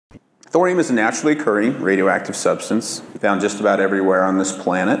Thorium is a naturally occurring radioactive substance found just about everywhere on this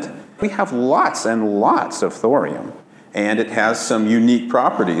planet. We have lots and lots of thorium, and it has some unique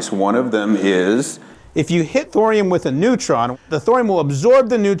properties. One of them is, if you hit thorium with a neutron, the thorium will absorb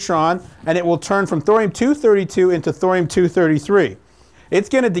the neutron and it will turn from thorium-232 into thorium-233. It's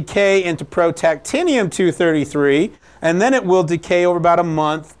going to decay into protactinium-233, and then it will decay over about a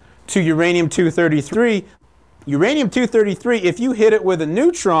month to uranium-233. Uranium-233, if you hit it with a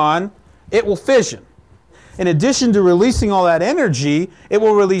neutron, it will fission. In addition to releasing all that energy, it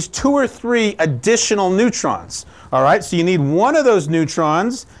will release 2 or 3 additional neutrons. All right, so you need one of those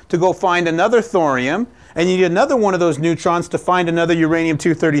neutrons to go find another thorium, and you need another one of those neutrons to find another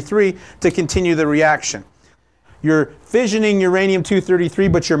uranium-233 to continue the reaction. You're fissioning uranium-233,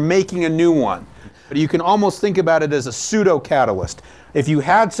 but you're making a new one. You can almost think about it as a pseudo-catalyst. If you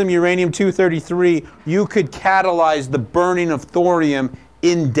had some uranium-233, you could catalyze the burning of thorium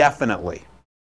indefinitely.